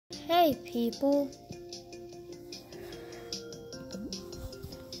Hey people,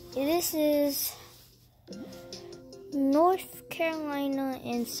 this is North Carolina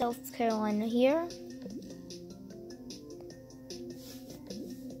and South Carolina here.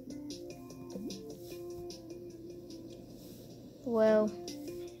 Well,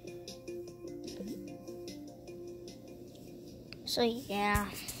 so yeah,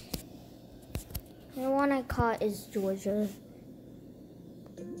 the one I caught is Georgia.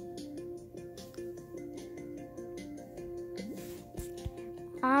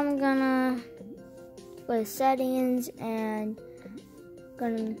 I'm gonna go to settings and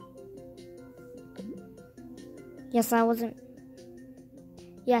I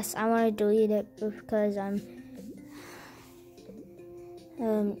want to delete it because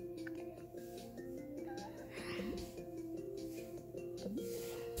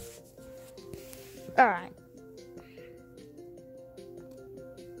alright.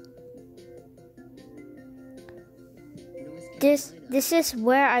 This is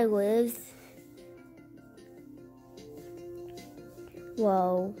where I live.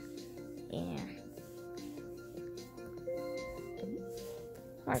 Whoa, yeah.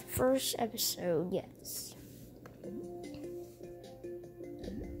 My first episode, yes.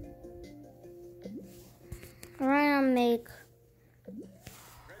 Alright, I'll make.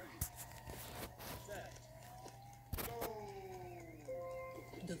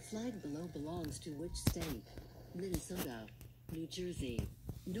 The flag below belongs to which state? Minnesota, New Jersey,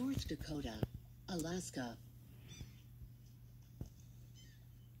 North Dakota, Alaska.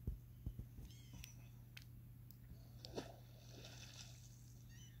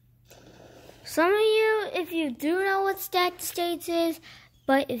 Some of you, if you do know what Stacked States is,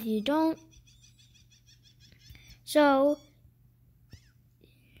 but if you don't, so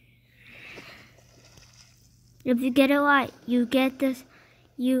if you get it right, you get this.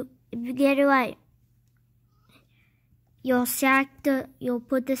 If you get it right, you'll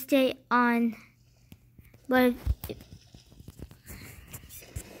put the state on. But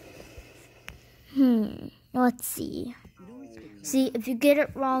let's see. See, if you get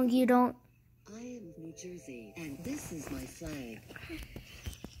it wrong, you don't. I am New Jersey, and this is my flag.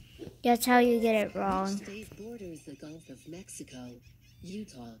 That's how you get it wrong. Which state borders the Gulf of Mexico?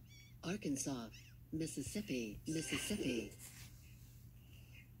 Utah, Arkansas, Mississippi.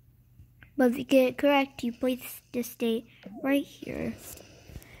 But if you get it correct, you place the state right here.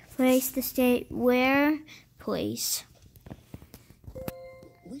 Place the state where? Place.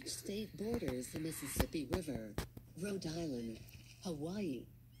 Which state borders the Mississippi River? Rhode Island, Hawaii,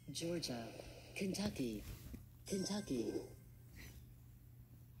 Georgia, Kentucky.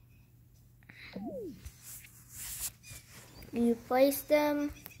 You place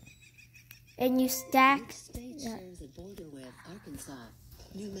them and you stack. Which state shares a border with Arkansas,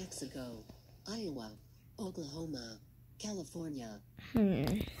 New Mexico, Iowa, Oklahoma, California?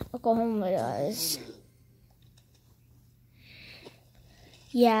 Oklahoma does.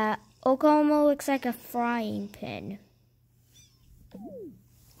 Yeah, Oklahoma looks like a frying pan.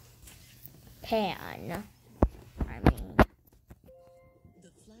 The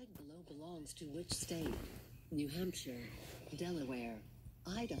flag below belongs to which state? New Hampshire, Delaware,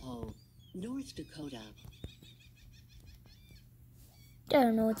 Idaho, North Dakota. I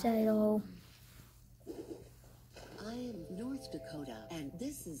don't know what's Idaho. I am North Dakota, and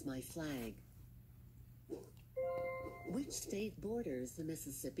this is my flag. Which state borders the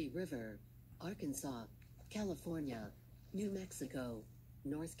Mississippi River? Arkansas, California, New Mexico,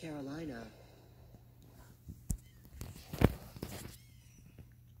 North Carolina.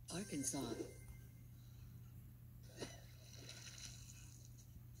 Arkansas.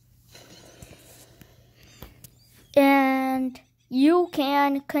 And you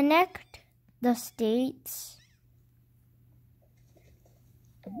can connect the states.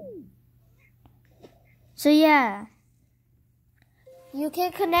 So yeah, you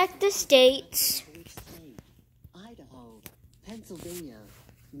can connect the states. Idaho, Pennsylvania,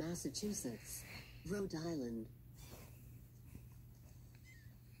 Massachusetts, Rhode Island.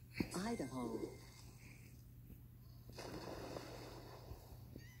 Idaho.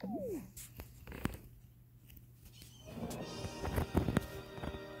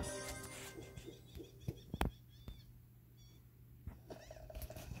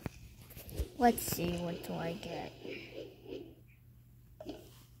 Let's see, what do I get?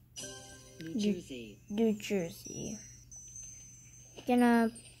 New Jersey. New Jersey.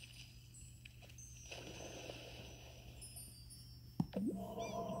 Gonna.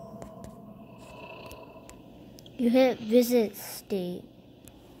 You hit visit state.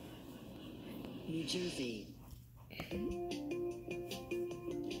 New Jersey.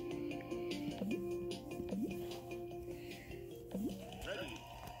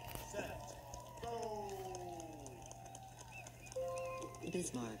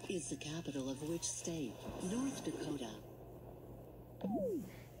 Bismarck is the capital of which state? North Dakota.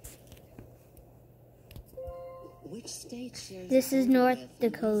 Which state shares This a is border North with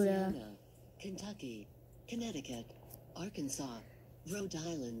Dakota. Louisiana, Kentucky, Connecticut, Arkansas, Rhode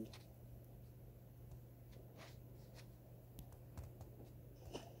Island?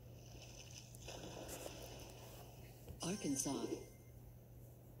 Arkansas.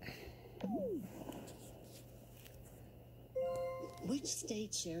 Which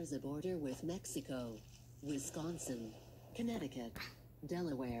state shares a border with Mexico? Wisconsin, Connecticut,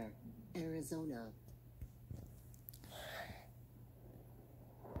 Delaware, Arizona.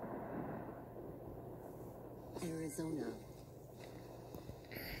 Arizona.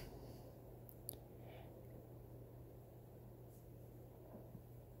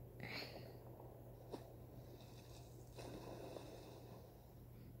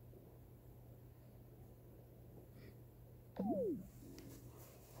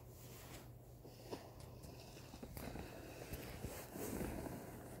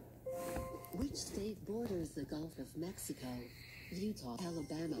 Which state borders the Gulf of Mexico? Utah,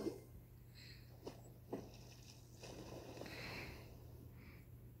 Alabama.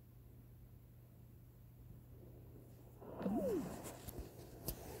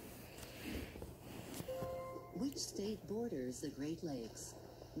 Which state borders the Great Lakes?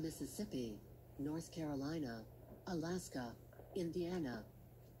 Mississippi, North Carolina, Alaska, Indiana.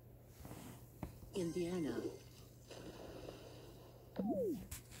 Indiana.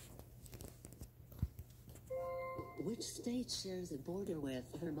 Which state shares a border with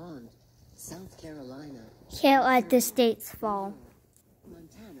Vermont, South Carolina, Can't let the states fall.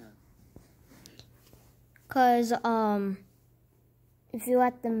 Montana? Cause if you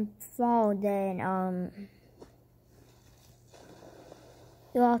let them fall, then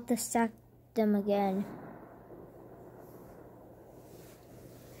you'll have to stack them again.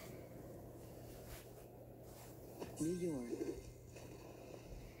 New York.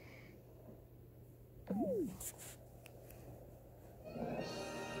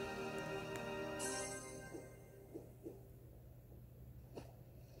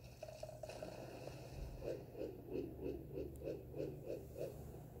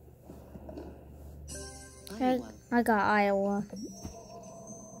 Iowa. I got Iowa.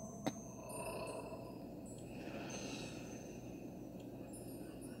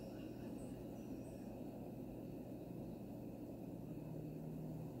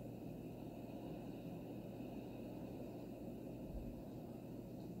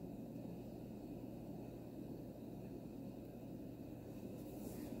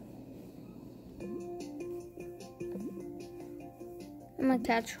 I'm gonna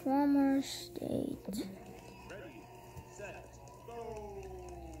catch one more state.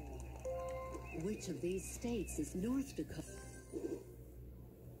 Which of these states is North Dakota?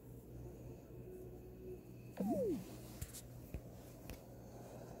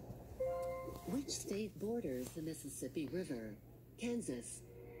 Which state borders the Mississippi River? Kansas,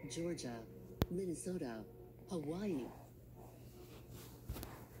 Georgia, Minnesota, Hawaii.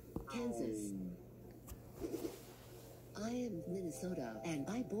 Kansas. I am Minnesota and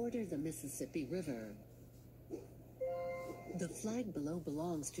I border the Mississippi River. The flag below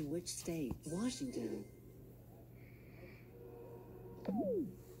belongs to which state? Washington.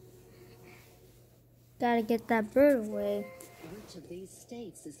 Gotta get that bird away. Which of these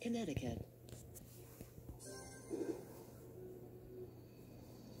states is Connecticut?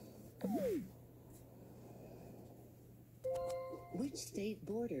 Which state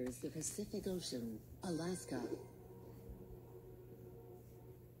borders the Pacific Ocean? Alaska.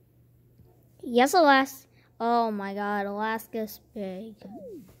 Yes, Alaska. Oh my God, Alaska's big.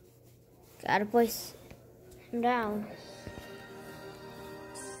 Gotta place him down.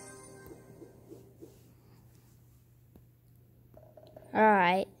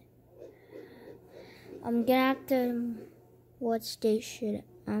 Alright. I'm gonna have to... What state should...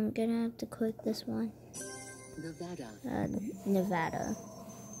 I'm gonna have to click this one. Nevada. Nevada.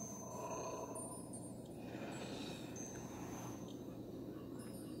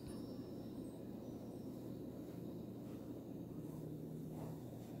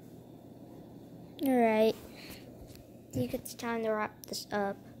 Alright. I think it's time to wrap this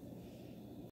up.